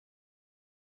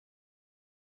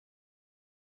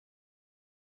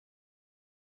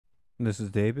This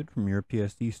is David from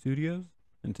YourPST Studios,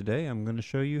 and today I'm going to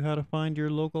show you how to find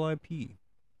your local IP.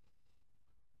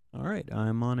 Alright,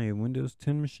 I'm on a Windows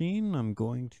 10 machine. I'm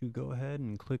going to go ahead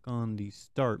and click on the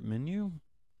Start menu.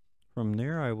 From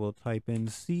there I will type in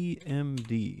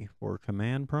CMD for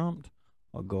command prompt.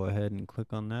 I'll go ahead and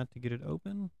click on that to get it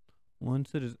open.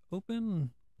 Once it is open,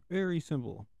 very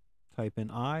simple. Type in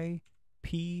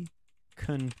ipconfig,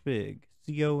 CONFIG.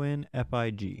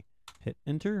 Hit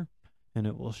enter, and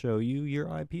it will show you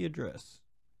your IP address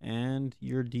and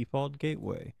your default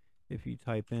gateway. If you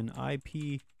type in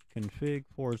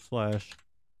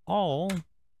ipconfig/all,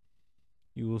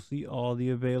 you will see all the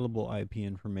available IP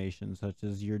information, such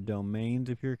as your domains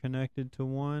if you're connected to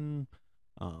one,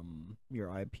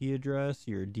 your IP address,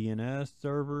 your DNS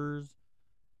servers,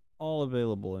 all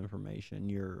available information,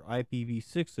 your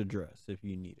IPv6 address if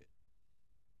you need it.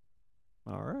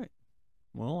 Alright.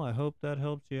 Well, I hope that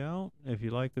helps you out. If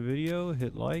you like the video,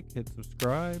 hit like, hit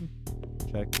subscribe.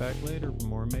 Check back later for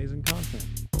more amazing content.